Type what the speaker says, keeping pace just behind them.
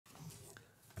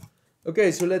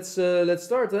Okay, so let's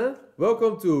start, huh?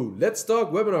 Welcome to Let's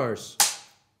Talk Webinars.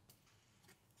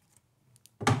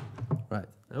 Right.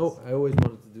 Oh, I always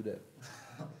wanted to do that.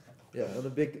 Yeah, on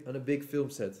a big film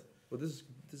set. Well, this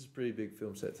is a pretty big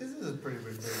film set. This is a pretty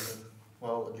big film.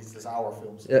 Well, at least it's our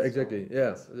film set. Yeah, exactly.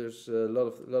 Yeah, there's a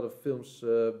lot of films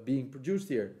being produced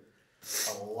here.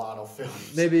 A lot of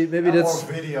films. Maybe that's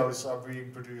more videos are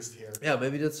being produced here. Yeah,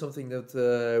 maybe that's something that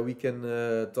we can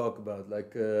talk about,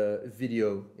 like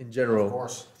video in general. Of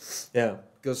course. Yeah,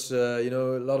 because you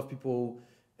know, a lot of people,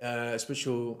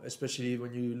 especially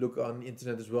when you look on the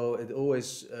internet as well, it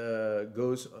always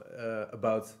goes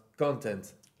about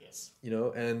content. Yes. You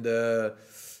know, and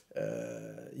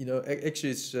you know,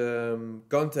 actually, it's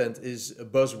content is a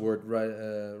buzzword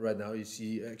right now. You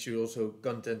see, actually, also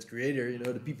content creator. You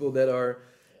know, the people that are.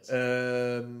 Yes.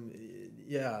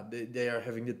 Yeah, they are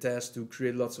having the task to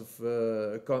create lots of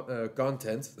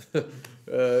content.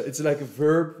 It's like a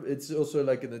verb. It's also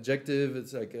like an adjective.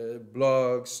 It's like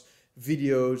blogs,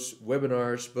 videos,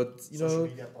 webinars. But you Social know,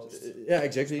 media posts. yeah,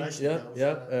 exactly.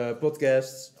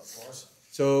 Podcasts. Of course.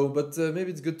 So, but maybe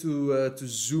it's good to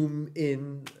zoom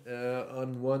in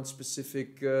on one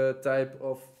specific type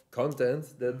of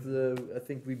content that I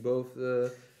think we both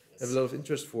have a lot of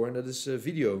interest for, and that is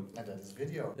video. And that is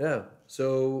video. Yeah.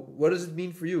 So, what does it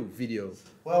mean for you, video?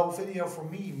 Well, video for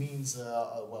me means,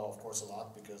 well, of course, a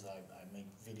lot, because I make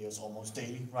videos almost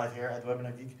daily right here at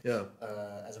WebinarGeek. Yeah.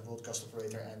 As a broadcast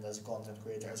operator and as a content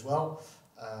creator as well,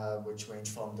 which range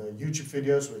from the YouTube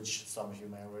videos, which some of you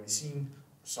may already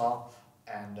saw,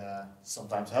 and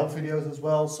sometimes help videos as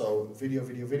well. So video,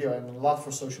 and a lot for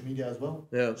social media as well.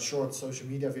 Yeah. Short social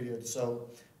media videos.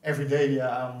 So every day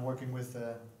I'm working with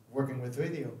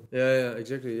video. Yeah,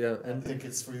 exactly. Yeah, and I think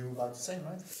it's for you about the same,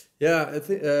 right? Yeah, I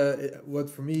think what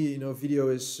for me, you know, video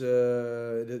is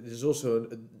there's also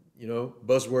you know,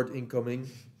 buzzword incoming,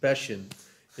 passion.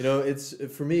 You know, it's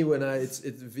for me when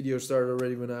video started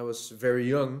already when I was very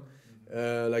young.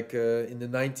 In the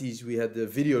 90s we had the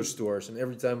video stores, and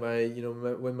every time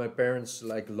when my parents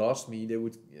like lost me, they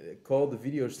would call the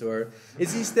video store.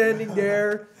 Is he standing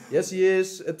there? Yes, he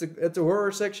is at the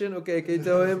horror section. Okay, can you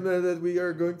tell him that we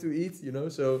are going to eat? You know,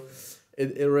 so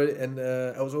it already, and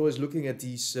I was always looking at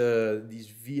these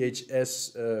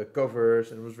VHS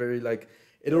covers, and it was very like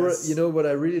it. Already, you know what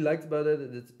I really liked about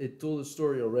it? It told a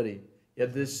story already. You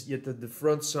had the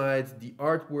front side, the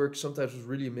artwork sometimes was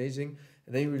really amazing.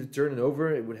 And then you would turn it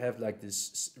over, it would have like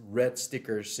this red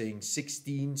sticker saying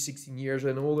 16 years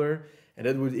and older. And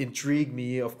that would intrigue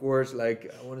me, of course,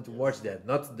 like I wanted to watch that.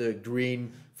 Not the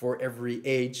green for every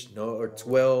age, no, or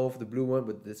 12, the blue one,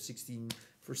 but the 16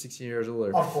 for 16 years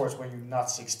older. Of course, when you're not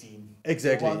 16.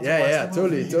 Exactly,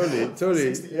 totally.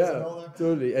 Yeah,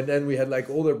 totally. And then we had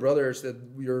like older brothers that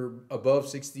we were above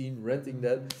 16 renting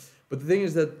that. But the thing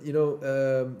is that, you know,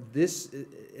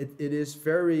 it is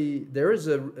very, there is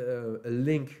a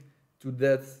link to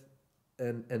that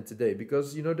and today,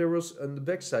 because, you know, there was on the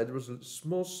backside, there was a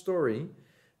small story,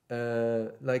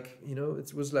 like, you know,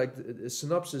 it was like a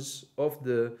synopsis of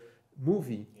the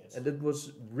movie. Yes. And it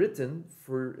was written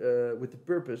for with the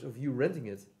purpose of you renting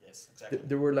it. Yes, exactly.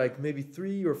 There were like maybe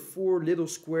 3 or 4 little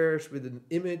squares with an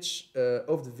image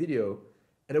of the video,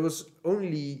 and it was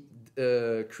only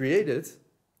created.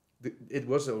 It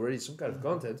was already some kind of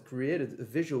content created, a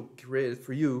visual created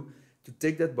for you to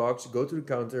take that box, go to the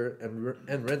counter, and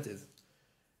rent it.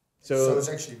 So it's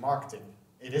actually marketing.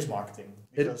 It is marketing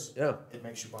because it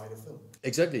makes you buy the film.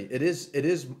 Exactly, it is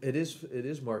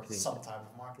marketing. Some type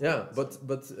of marketing. Yeah, but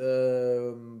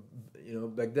you know,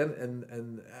 back then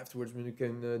and afterwards when you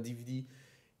came DVD,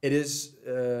 it is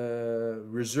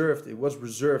reserved. It was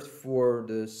reserved for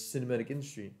the cinematic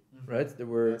industry, right? There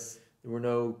were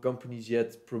no companies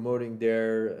yet promoting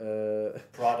their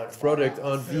product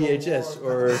on VHS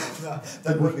or.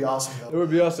 That would be awesome. Though. That would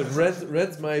be awesome.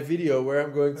 Rent my video where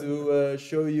I'm going to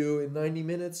show you in 90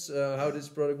 minutes how this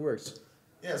product works.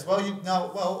 Yes. Well,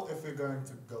 if we're going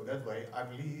to go that way, I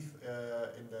believe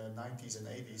in the 90s and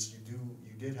 80s you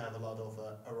did have a lot of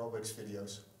aerobics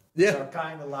videos. Yeah. So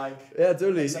kind of like. Yeah,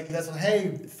 totally. Exactly. That's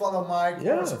hey, follow my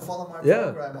course, follow my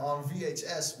program on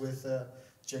VHS with.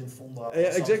 Jane Fonda.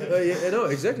 Yeah, exactly. No,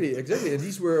 exactly. And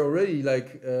these were already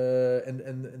like,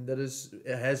 and that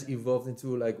has evolved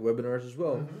into like webinars as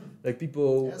well. Mm-hmm. Like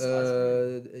people,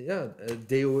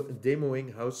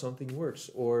 demoing how something works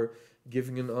or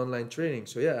giving an online training.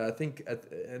 So yeah, I think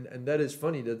and that is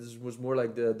funny that this was more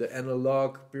like the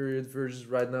analog period versus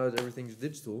right now everything's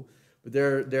digital. But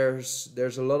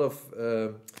there's a lot of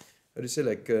how do you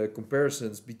say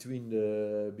comparisons between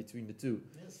the two.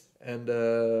 Yes. And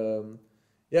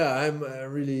Yeah, I'm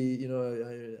really,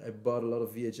 I bought a lot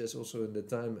of VHS also in the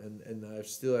time, and I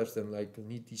still have them like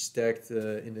neatly stacked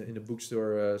in a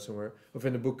bookstore somewhere, or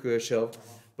in a book shelf.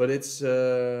 But it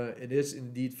is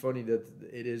indeed funny that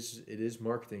it is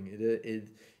marketing.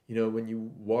 When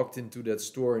you walked into that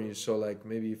store and you saw like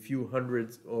maybe a few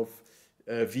hundred of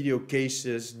video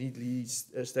cases neatly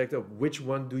stacked up, which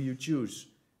one do you choose?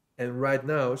 And right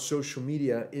now, social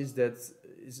media is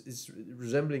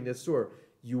resembling that store.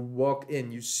 You walk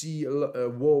in, you see a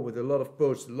wall with a lot of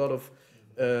posts, a lot of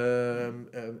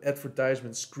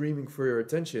advertisements screaming for your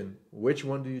attention. Which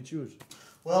one do you choose?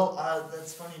 Well,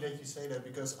 that's funny that you say that,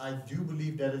 because I do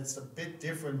believe that it's a bit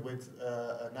different with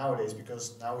nowadays,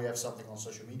 because now we have something on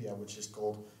social media which is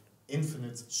called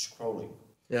infinite scrolling.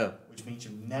 Yeah. Which means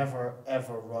you never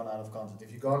ever run out of content.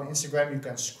 If you go on Instagram, you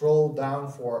can scroll down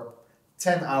for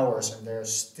 10 hours and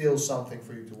there's still something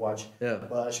for you to watch. Yeah.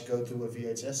 But as you go to a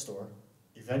VHS store,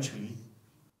 eventually.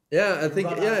 Yeah, I think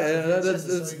so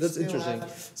that's interesting.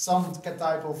 Some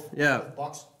type of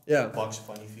box. Yeah. Box,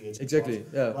 funny VHS. Exactly.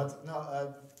 Box. Yeah. But no,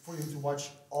 for you to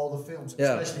watch all the films,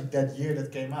 Yeah. especially that year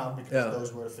that came out, because Yeah.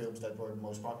 those were the films that were the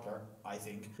most popular, I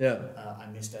think. Yeah. I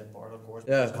missed that part, of course,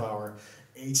 Yeah. because of our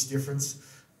age difference.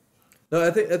 No,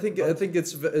 I think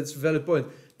it's a valid point.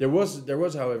 There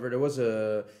was however a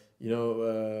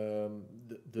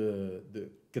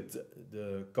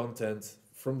the content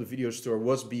from the video store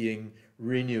was being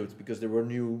renewed because there were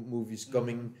new movies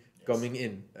coming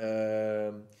in.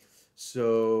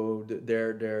 So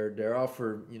their offer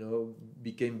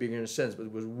became bigger in a sense, but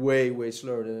it was way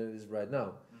slower than it is right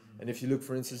now. And if you look,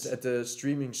 for instance, at the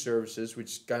streaming services,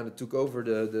 which kind of took over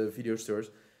the video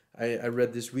stores, I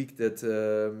read this week that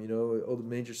all the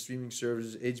major streaming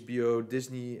services, HBO,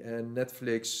 Disney, and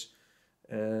Netflix.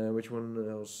 Which one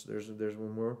else? There's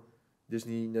one more.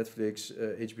 Disney, Netflix,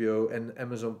 HBO, and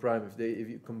Amazon Prime. If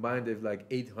you combine, they've like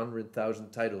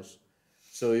 800,000 titles.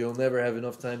 So you'll never have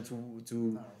enough time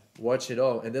to watch it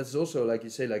all. And that's also, like you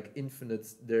say, like infinite.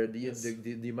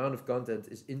 The amount of content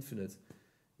is infinite.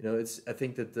 I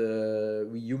think that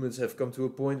we humans have come to a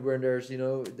point where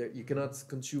you cannot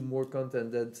consume more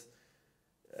content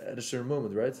at a certain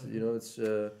moment, right?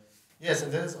 Yes,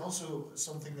 and that is also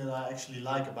something that I actually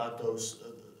like about those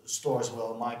stores.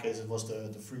 Well, in my case, it was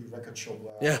the free record shop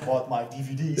where I bought my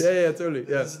DVDs. Yeah, totally.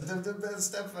 Yeah. The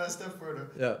step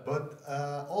further. Yeah. But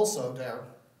also there,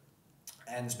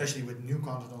 and especially with new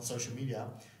content on social media,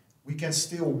 we can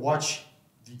still watch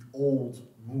the old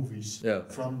movies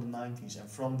from the 90s and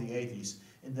from the 80s.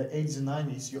 In the 80s and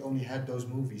 90s, you only had those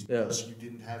movies because you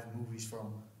didn't have movies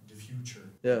from the future.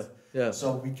 Yeah.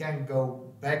 So we can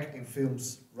go back in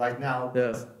films right now,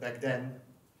 but back then.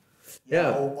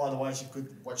 Or otherwise you could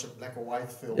watch a black or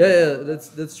white film.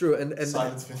 That's true. And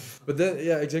silent film. But then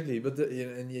exactly. But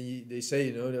they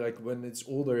say like when it's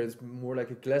older, it's more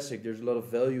like a classic. There's a lot of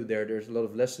value there. There's a lot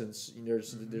of lessons.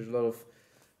 There's a lot of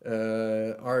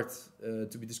art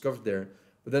to be discovered there.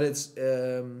 But then it's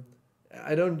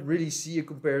I don't really see a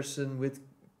comparison with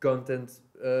content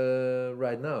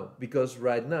right now, because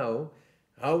right now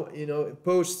how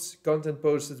content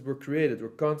posts that were created or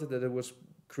content that it was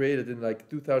created in like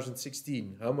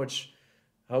 2016, how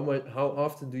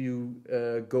often do you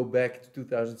go back to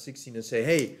 2016 and say,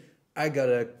 hey, I got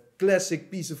a classic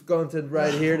piece of content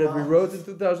right here that we wrote in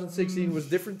 2016. It was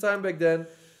different time back then.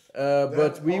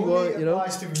 But we want,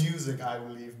 applies to music, I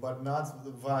believe, but not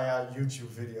via YouTube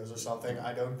videos or something.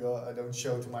 I don't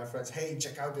show to my friends, hey,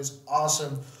 check out this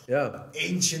awesome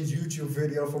ancient YouTube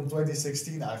video from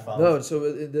 2016 I found. No, so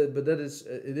but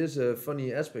it is a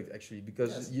funny aspect actually,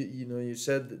 because you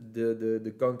said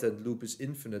the content loop is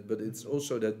infinite, but it's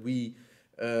also that we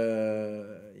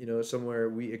somewhere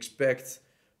we expect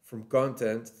from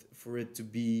content for it to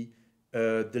be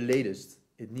the latest.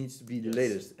 It needs to be the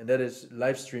latest, and that is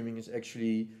live streaming is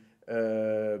actually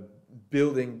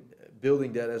building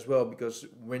that as well, because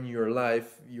when you're live,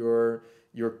 your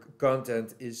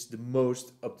content is the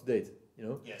most up to date.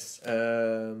 Yes.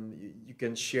 You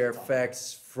can share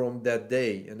facts from that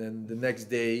day, and then the next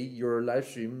day your live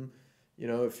stream.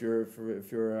 If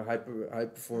you're a high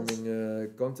performing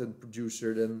content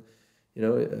producer, then.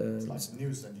 It's like the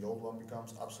news, then the old one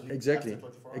becomes obsolete. Exactly. After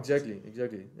 24 hours.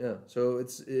 Exactly. Yeah. So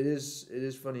it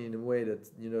is funny in a way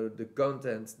that the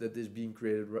content that is being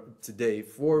created today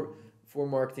for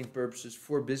marketing purposes,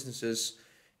 for businesses,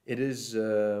 it is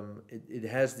it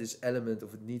has this element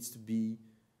of it needs to be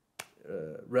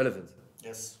relevant.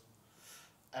 Yes,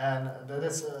 and that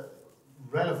is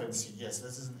relevancy. Yes,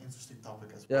 this is an interesting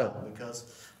topic as well, because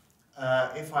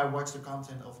if I watch the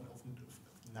content of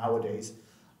nowadays,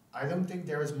 I don't think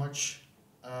there is much,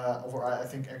 or I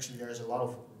think actually there is a lot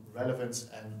of relevance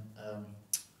and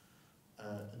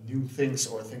new things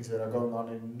or things that are going on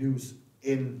in the news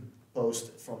in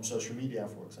post from social media,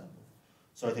 for example.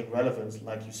 So I think relevance,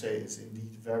 like you say, is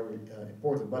indeed very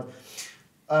important. But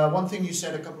one thing you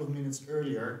said a couple of minutes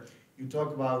earlier, you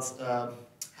talk about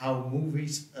how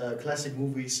movies, classic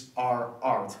movies are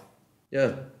art.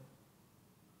 Yeah.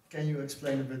 Can you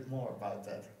explain a bit more about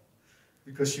that?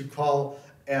 Because you call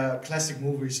classic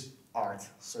movies art,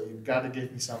 so you gotta give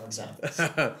me some examples.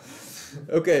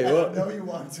 Okay, well, I know you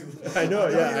want to. I know,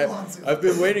 yeah. I've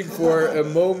been waiting for a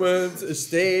moment, a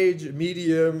stage, a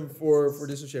medium for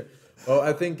this to share. Well,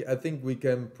 I think we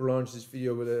can prolong this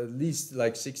video with at least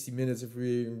like 60 minutes if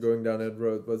we're going down that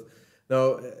road. But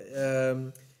no,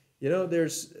 you know,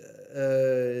 there's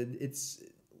it's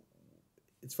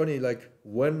funny, like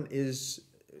when is,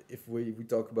 if we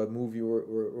talk about movie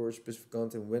or specific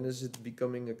content, when is it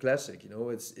becoming a classic? You know,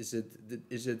 it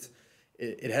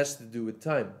has to do with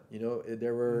time. You know,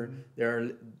 there are,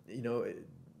 you know,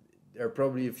 there are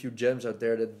probably a few gems out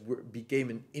there that became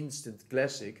an instant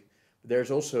classic.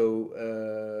 There's also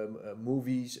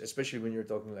movies, especially when you're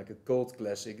talking like a cult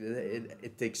classic,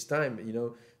 it takes time. You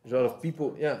know, there's a lot of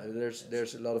people. Yeah,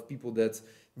 there's a lot of people that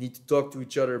need to talk to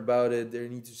each other about it. They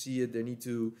need to see it. They need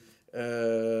to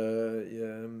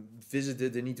visit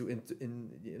it. They need to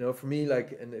you know, for me,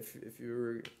 like, and if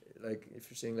you're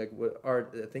saying like what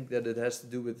art, I think that it has to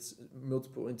do with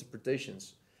multiple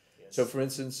interpretations. Yes. So for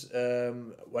instance,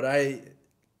 what I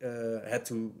had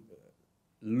to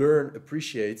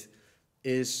appreciate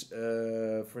is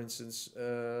for instance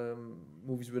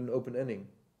movies with an open ending.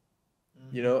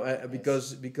 You know,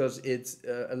 because it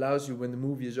allows you, when the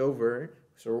movie is over,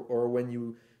 or when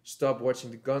you stop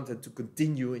watching the content, to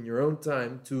continue in your own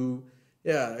time to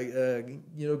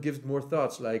you know, give more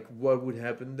thoughts, like what would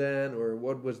happen then, or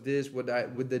what was this, what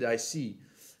did I see.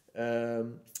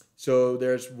 So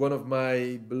there's one of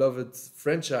my beloved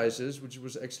franchises which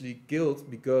was actually killed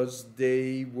because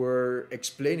they were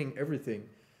explaining everything,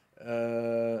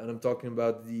 and I'm talking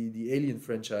about the Alien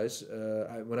franchise.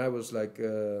 When I was like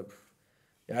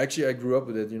actually I grew up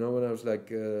with it, you know, when I was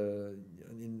like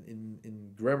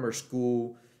in grammar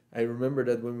school. I remember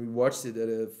that when we watched it at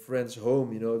a friend's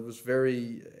home, you know, it was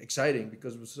very exciting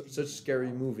because it was such a scary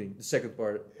movie, the second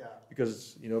part. Yeah.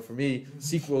 Because, you know, for me,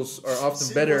 sequels are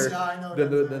often better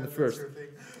than the first.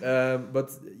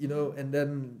 But, you know, and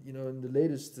then, you know, in the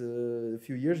latest, a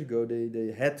few years ago,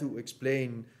 they had to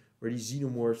explain where these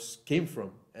xenomorphs came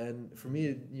from. And for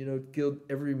me, you know, it killed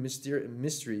every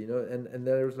mystery, you know, and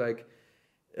there was like,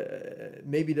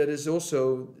 maybe that is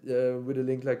also with a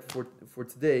link like for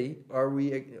today. Are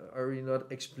we not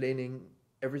explaining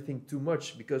everything too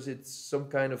much, because it's some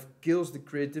kind of kills the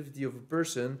creativity of a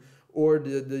person, or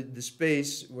the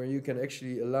space where you can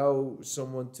actually allow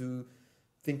someone to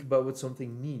think about what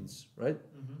something means, right?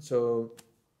 Mm-hmm. So,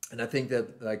 and I think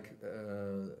that like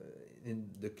in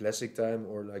the classic time,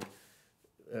 or like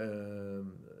a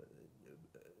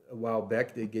while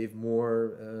back, they gave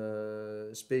more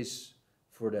space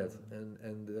for that.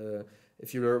 And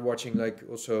if you were watching, like,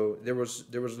 also there was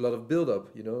a lot of build up,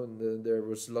 you know, and there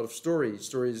was a lot of story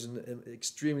is an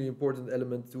extremely important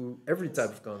element to every type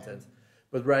of content.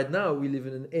 But right now we live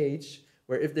in an age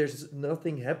where if there's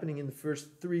nothing happening in the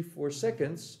first 3-4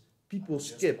 seconds, people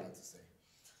skip.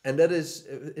 And that is,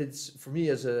 it's, for me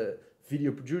as a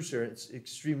video producer, it's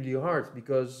extremely hard,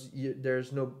 because you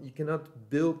cannot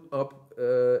build up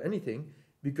anything,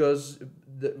 because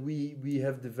we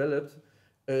have developed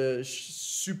a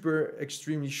super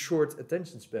extremely short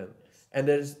attention span. And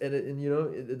you know,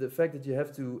 the fact that you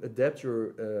have to adapt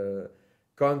your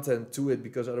content to it,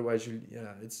 because otherwise I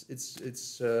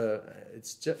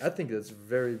think that's a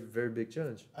very, very big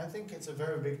challenge. I think it's a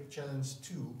very big challenge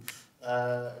too.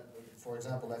 For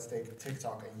example, let's take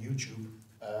TikTok and YouTube.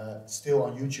 Still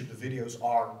on YouTube, the videos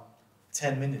are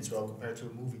 10 minutes. Well, compared to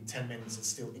a movie, 10 minutes is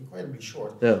still incredibly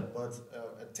short. Yeah. But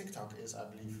TikTok is, I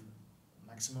believe,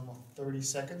 maximum of 30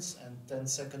 seconds, and 10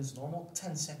 seconds normal.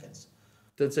 10 seconds.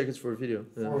 10 seconds for a video.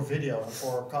 Yeah. For a video, and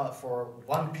for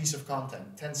one piece of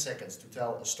content, 10 seconds to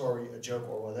tell a story, a joke,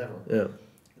 or whatever. Yeah.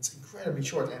 It's incredibly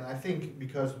short, and I think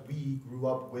because we grew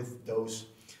up with those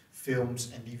films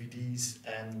and DVDs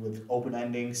and with open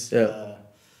endings. Yeah.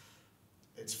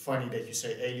 It's funny that you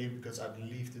say Alien, because I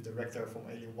believe the director from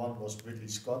Alien 1 was Ridley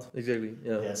Scott. Exactly,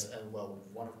 yeah. Yes, and well,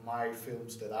 one of my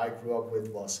films that I grew up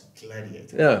with was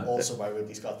Gladiator, yeah. Also by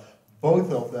Ridley Scott.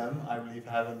 Both of them, I believe,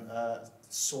 have a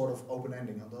sort of open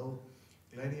ending, although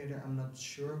Gladiator, I'm not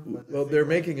sure. But well, they're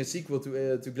making a sequel to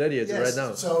Gladiator, yes, right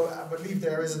now. So I believe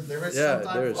there is some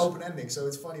type of open ending. So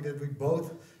it's funny that we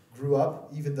both grew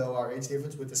up, even though our age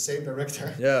difference, with the same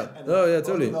director. Yeah. And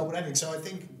totally. Open ending. So I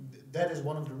think that is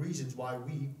one of the reasons why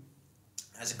we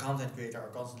as a content creator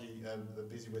are constantly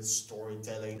busy with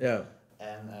storytelling. Yeah.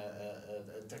 And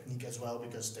technique as well,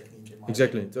 because technique in my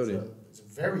Exactly, opinion, totally. is a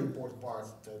very important part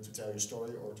to tell your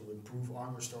story or to improve on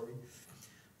your story.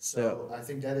 So Yeah. I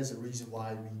think that is a reason why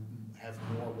we have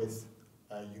more with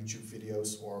YouTube videos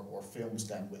or films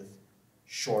than with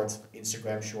short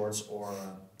Instagram shorts or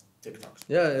TikToks.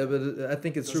 Yeah, but I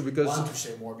think it's true because we want to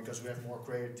say more, because we have more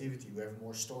creativity, we have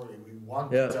more story, we want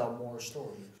Yeah. to tell more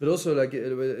story. But also, like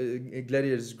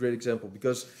Gladiator is a great example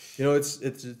because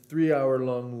it's a 3 hour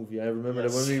long movie. I remember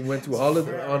that when we went to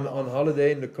on holiday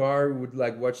in the car, we would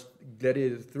like watch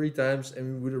Gladiator 3 times, and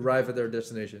we would arrive at our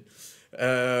destination.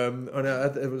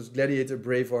 It was Gladiator,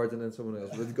 Braveheart, and then someone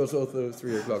else. But it goes also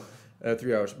 3 o'clock,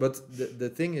 3 hours. But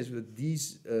the thing is with these,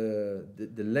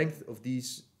 the length of these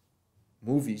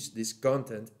movies, this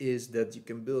content, is that you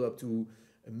can build up to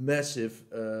a massive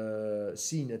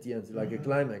scene at the end, like a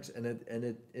climax, and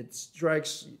it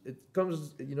strikes. It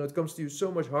comes to you so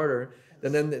much harder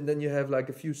than then you have like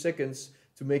a few seconds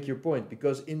to make your point,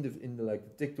 because in the like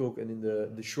the TikTok and in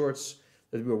the shorts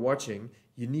that we were watching,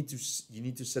 you need to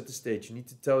set the stage, you need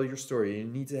to tell your story, you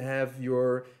need to have your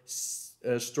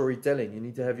storytelling, you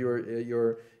need to have your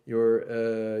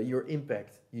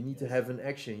impact, you need to have an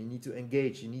action, you need to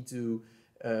engage, you need to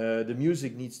the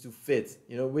music needs to fit.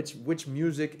 Which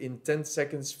music in 10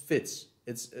 seconds fits.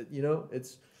 It's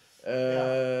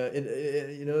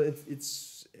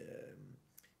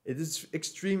it is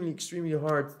extremely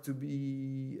hard to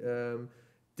be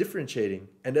differentiating,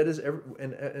 and that is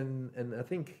and I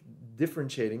think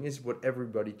differentiating is what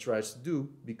everybody tries to do,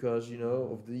 because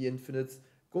of the infinite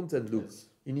content loop. Yes.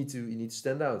 You need to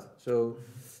stand out. So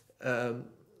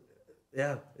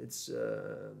it's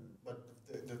But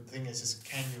the thing is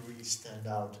can you really stand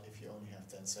out if you only have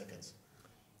 10 seconds?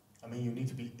 I mean, you need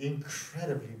to be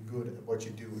incredibly good at what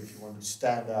you do if you want to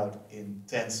stand out in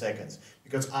 10 seconds.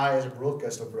 Because I, as a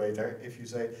broadcast operator, if you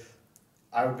say,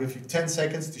 I will give you 10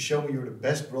 seconds to show me you're the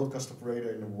best broadcast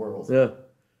operator in the world. Yeah.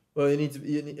 Well,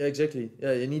 exactly.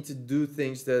 Yeah, you need to do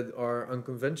things that are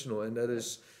unconventional, and that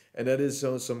is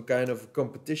some kind of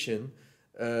competition.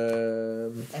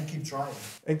 And keep trying.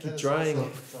 And keep trying.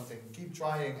 Something. Keep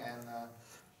trying, and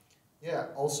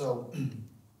also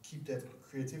keep that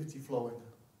creativity flowing.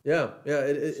 Yeah.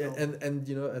 And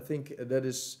I think that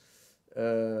is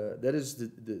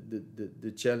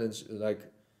the challenge. Like,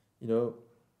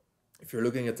 if you're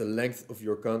looking at the length of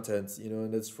your content,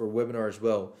 and that's for webinar as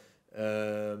well.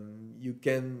 You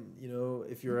can,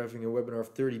 if you're having a webinar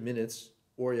of 30 minutes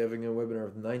or you're having a webinar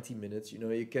of 90 minutes,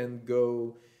 you can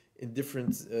go in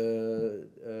different,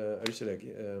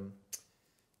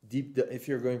 if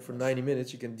you're going for 90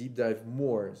 minutes, you can deep dive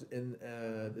more. And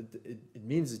it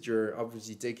means that you're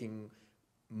obviously taking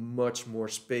much more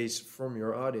space from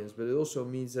your audience, but it also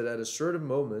means that at a certain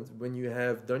moment, when you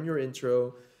have done your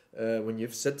intro, when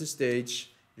you've set the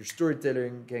stage, your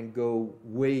storytelling can go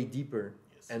way deeper.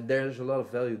 Yes. And there's a lot of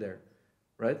value there,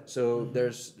 right? So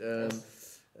there's,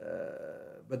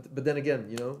 but then again,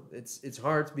 it's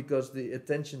hard because the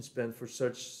attention span for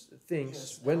such things.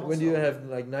 Yes, when do you have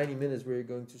like 90 minutes where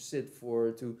you're going to sit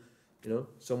to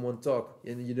someone talk,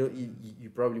 and you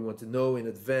probably want to know in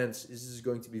advance, is this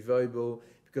going to be valuable?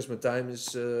 Because my time is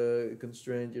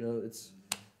constrained. It's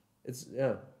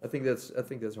I think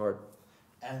that's hard.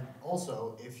 And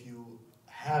also, if you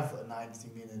have a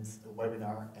 90-minute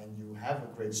webinar and you have a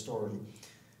great story,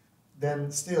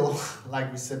 then still,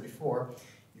 like we said before,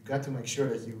 you got to make sure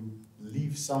that you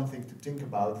leave something to think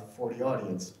about for the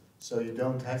audience. So you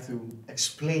don't have to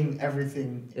explain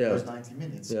everything in those 90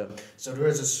 minutes. Yeah. So there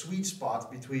is a sweet spot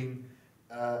between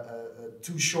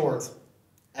too short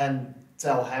and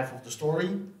tell half of the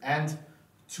story, and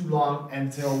too long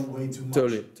and tell way too much.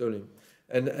 Totally.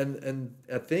 And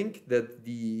I think that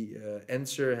the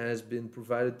answer has been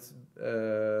provided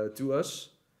to us.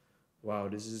 Wow,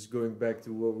 this is going back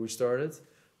to what we started,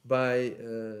 by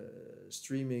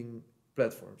streaming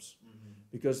platforms.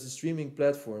 Because the streaming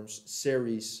platforms,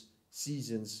 series,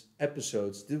 seasons,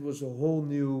 episodes, this was a whole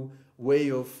new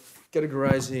way of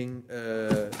categorizing.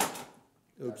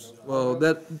 Well,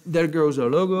 there goes our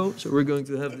logo. So we're going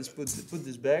to have this put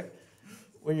this back.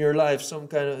 When you're live,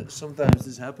 sometimes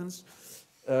this happens.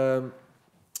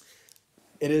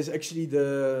 It is actually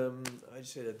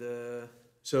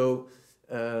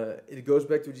it goes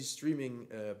back to these streaming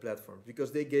platforms,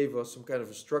 because they gave us some kind of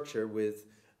a structure with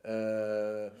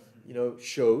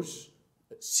shows,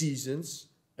 seasons,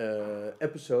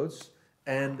 episodes,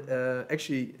 and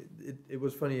actually it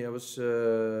was funny. I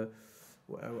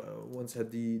once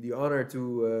had the honor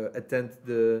to attend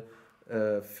the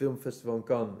film festival in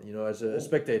Cannes. You know, as a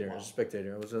spectator. Wow. As a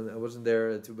spectator, I wasn't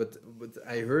there too, but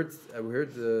I heard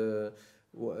the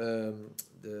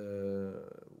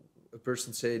a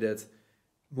person say that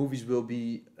movies will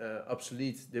be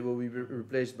obsolete. They will be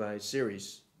replaced by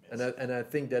series, Yes. and I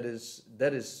think that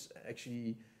is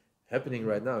actually happening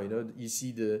right now. You know, you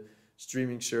see the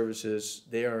streaming services.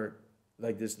 They are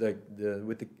like this, like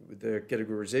with the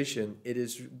categorization.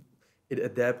 It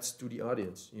adapts to the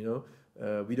audience. You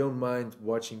know, we don't mind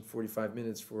watching 45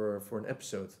 minutes for an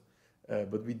episode,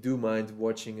 but we do mind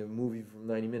watching a movie from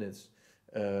 90 minutes.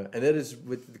 And that is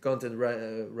with the content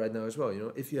right now as well. You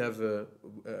know, if you have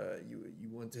you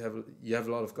want to have you have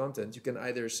a lot of content, you can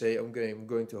either say I'm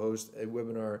going to host a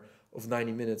webinar of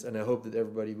 90 minutes and I hope that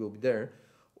everybody will be there,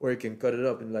 or you can cut it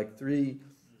up in like three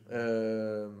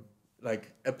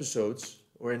like episodes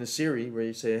or in a series where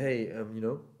you say, hey,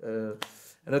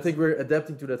 and I think we're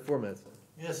adapting to that format.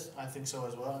 Yes, I think so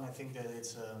as well, and I think that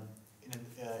it's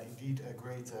indeed a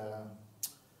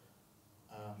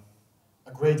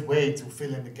great way to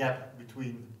fill in the gap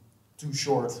between too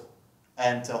short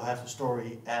and tell half the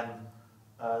story and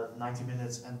 90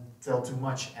 minutes and tell too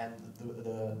much. And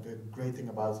the great thing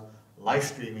about live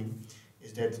streaming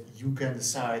is that you can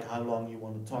decide how long you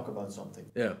want to talk about something.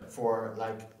 Yeah. For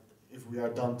like, if we are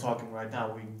done talking right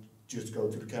now, we just go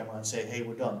to the camera and say, hey,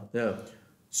 we're done. Yeah.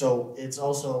 So it's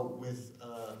also with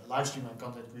live stream and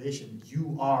content creation,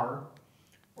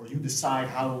 you decide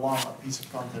how long a piece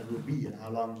of content will be and how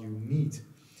long you need.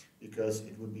 Because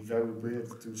it would be very weird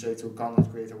to say to a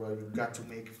content creator, well, you've got to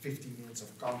make 15 minutes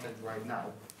of content right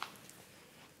now.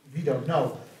 We don't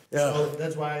know. Yeah. So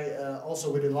that's why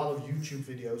also with a lot of YouTube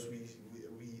videos,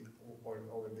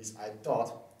 or at least I thought,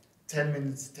 10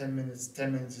 minutes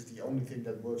is the only thing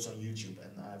that works on YouTube.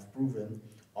 And I've proven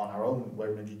on our own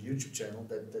WebinarGeek YouTube channel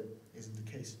that isn't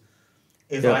the case.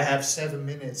 If I have 7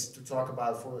 minutes to talk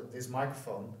about for this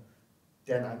microphone,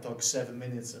 then I talk 7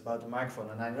 minutes about the microphone,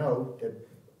 and I know that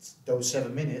those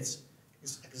 7 minutes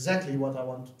is exactly what I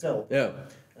want to tell. Yeah.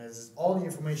 And it's all the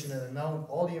information that I know,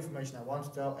 all the information I want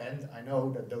to tell, and I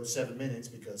know that those 7 minutes,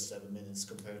 because 7 minutes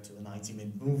compared to a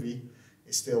 90-minute movie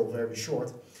is still very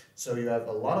short. So you have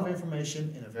a lot of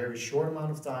information in a very short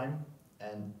amount of time,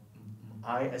 and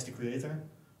I, as the creator,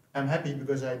 I'm happy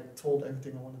because I told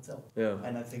everything I want to tell. Yeah.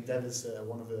 And I think that is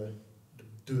one of the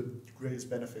greatest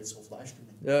benefits of live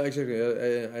streaming. Yeah, exactly.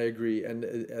 I agree, and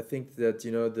I think that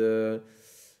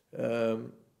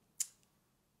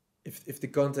if the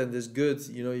content is good,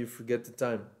 you forget the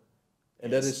time,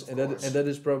 and Yes, that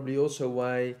is probably also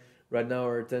why right now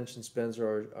our attention spans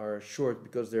are short,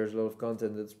 because there's a lot of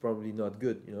content that's probably not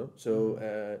good. So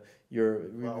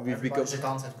we've become a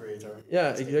content creator. yeah,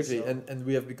 exactly, So. and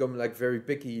we have become like very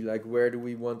picky, like where do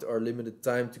we want our limited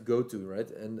time to go to, right?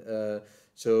 And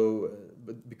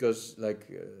but because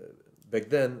back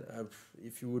then,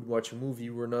 if you would watch a movie,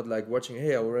 you were not like watching,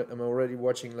 hey, I'm already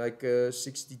watching like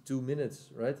 62 minutes,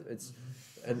 right? It's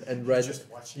and right, Just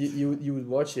watch it. you would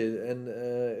watch it, and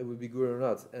it would be good or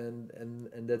not,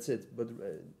 and that's it. But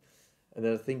and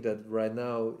I think that right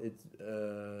now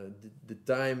the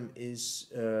time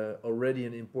is already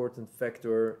an important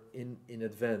factor in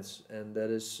advance, and that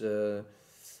is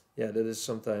that is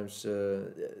sometimes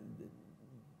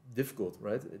difficult,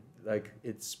 right?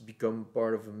 It's become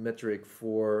part of a metric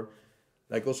for,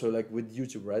 also with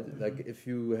YouTube, right? Mm-hmm. Like if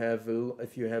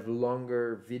you have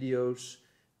longer videos,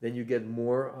 then you get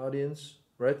more audience,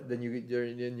 right? Then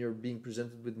you're being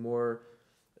presented with more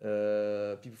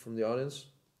people from the audience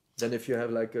than if you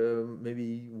have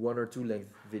maybe 1 or 2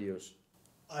 length videos.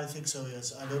 I think so,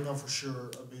 yes. I don't know for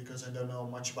sure because I don't know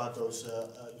much about those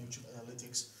YouTube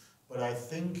analytics. But I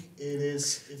think it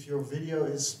is, if your video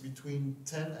is between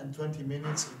 10 and 20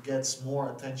 minutes, it gets more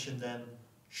attention than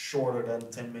shorter than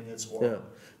 10 minutes or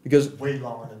because way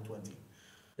longer than 20.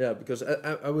 Yeah, because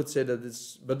I would say that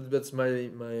but that's my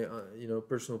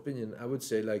personal opinion. I would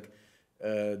say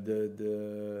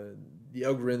the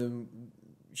algorithm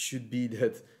should be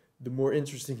that the more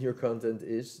interesting your content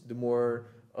is, the more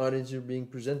audience you're being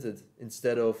presented,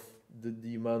 instead of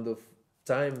the amount of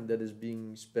time that is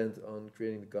being spent on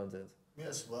creating the content.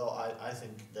 Yes, well, I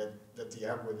think that the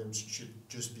algorithms should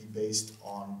just be based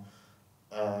on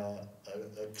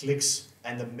clicks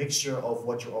and a mixture of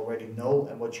what you already know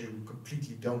and what you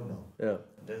completely don't know. Yeah.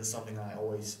 That is something I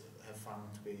always have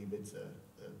found to be a bit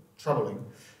troubling,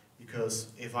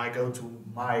 because if I go to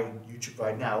my YouTube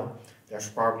right now, there's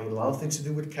probably a lot of things to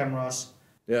do with cameras,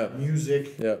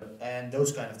 music, and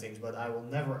those kind of things, but I will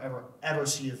never ever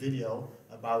see a video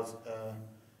about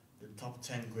the top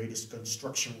 10 greatest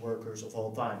construction workers of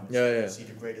all time. See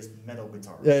the greatest metal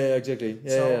guitars. Yeah, exactly.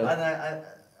 And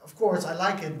of course I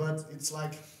like it, but it's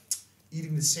like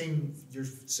eating your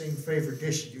same favorite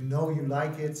dish. You know you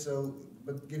like it, so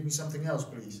but give me something else,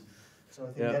 please. So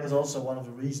I think that is also one of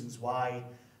the reasons why.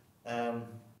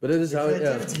 But it is the how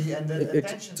creativity and the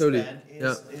attention totally. span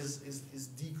is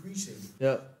decreasing.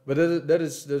 Yeah, but that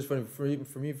is funny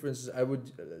for me. For instance, I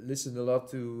would listen a lot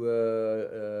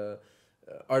to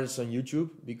artists on YouTube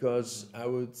because I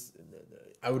would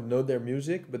know their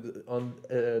music, but on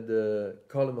the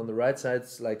column on the right side,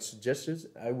 it's like suggestions.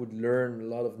 I would learn a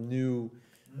lot of new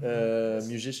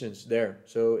musicians there.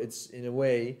 So it's in a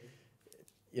way,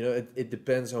 you know, it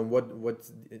depends on what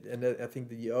and I think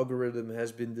the algorithm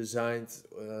has been designed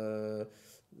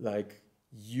like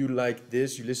you like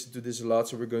this, you listen to this a lot,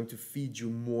 so we're going to feed you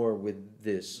more with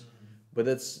this. But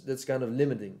that's kind of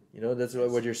limiting, you know. That's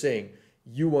what you're saying.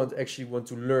 You actually want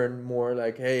to learn more.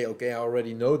 Like, hey, okay, I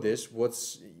already know this.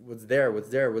 What's there? What's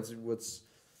behind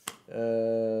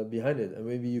it? And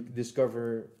maybe you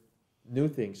discover new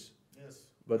things. Yes.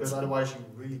 But because otherwise you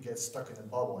really get stuck in a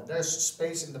bubble. And there's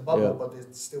space in the bubble, but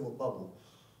it's still a bubble.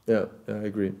 Yeah, I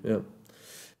agree.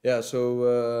 Yeah. So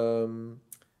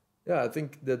I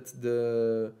think that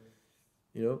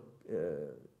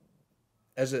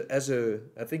I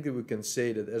think that we can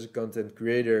say that as a content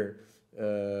creator,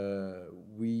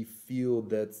 we feel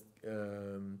that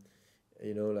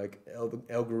like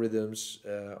algorithms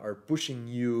are pushing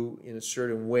you in a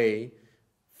certain way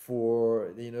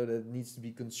for that needs to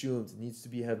be consumed. It needs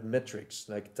to have metrics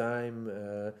like time,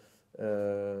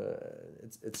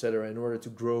 etc. in order to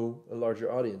grow a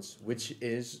larger audience, which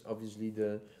is obviously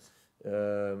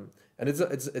and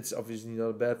it's obviously not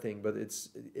a bad thing, but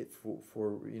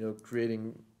for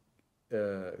creating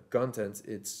content,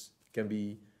 can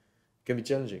be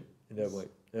challenging in that way.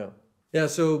 Yeah.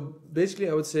 So basically,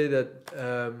 I would say that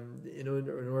in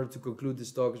order to conclude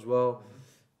this talk as well,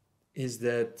 is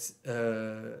that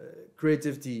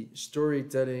creativity,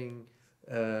 storytelling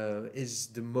is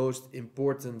the most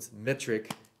important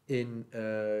metric in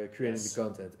creating the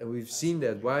content, and we've seen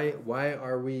that. Why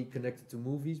are we connected to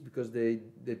movies? Because they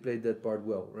played that part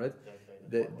well, right?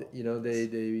 They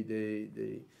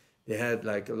had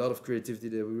like a lot of creativity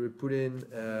that we would put in,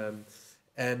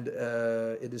 and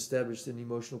it established an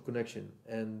emotional connection.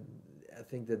 And I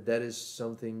think that is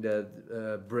something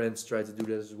that brands try to do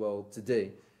that as well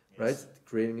today, right?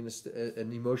 Creating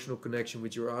an emotional connection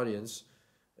with your audience.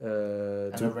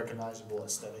 And a recognizable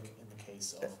aesthetic in the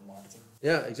case of marketing.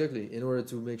 Yeah, exactly. In order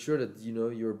to make sure that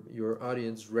your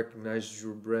audience recognizes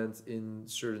your brand in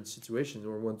certain situations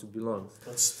or want to belong.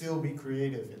 But still be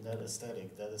creative in that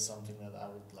aesthetic. That is something that I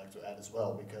would like to add as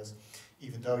well, because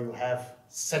even though you have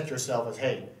set yourself as,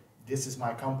 hey, this is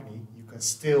my company, you can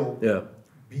still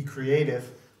be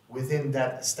creative within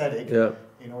that aesthetic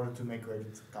in order to make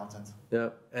great content. Yeah,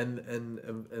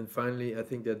 and finally, I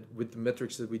think that with the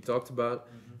metrics that we talked about,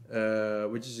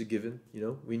 which is a given,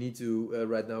 we need to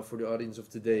right now, for the audience of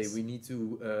today, we need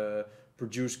to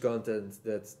produce content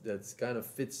that kind of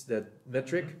fits that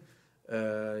metric.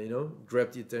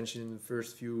 Grab the attention in the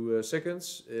first few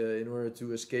seconds in order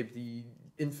to escape the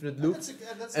infinite loop.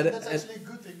 That's actually a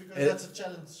good thing, because that's a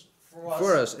challenge for us.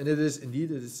 For us, and it is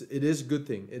indeed, it is a good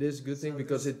thing. It is a good thing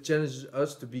because it challenges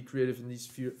us to be creative in these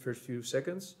first few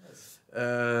seconds. Yes.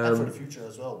 And for the future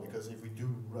as well, because if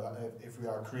we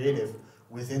are creative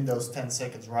within those 10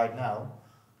 seconds right now,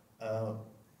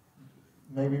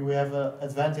 maybe we have an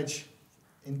advantage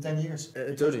in 10 years.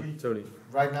 Totally.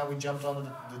 Right now we jumped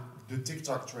on the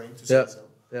TikTok train, to say so.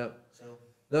 Yeah. So.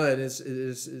 No, it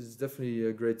is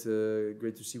definitely great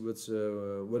to see what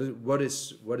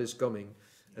is coming,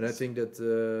 and I think that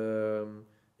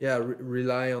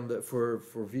rely on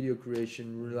for video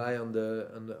creation, rely on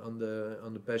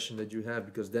the passion that you have,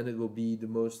 because then it will be the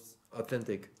most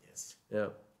authentic. Yes. Yeah.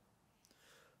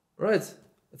 All right.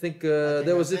 I think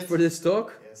that was it for this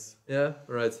talk. Yes. Yeah.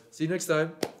 All right. See you next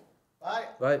time. Bye.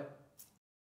 Bye.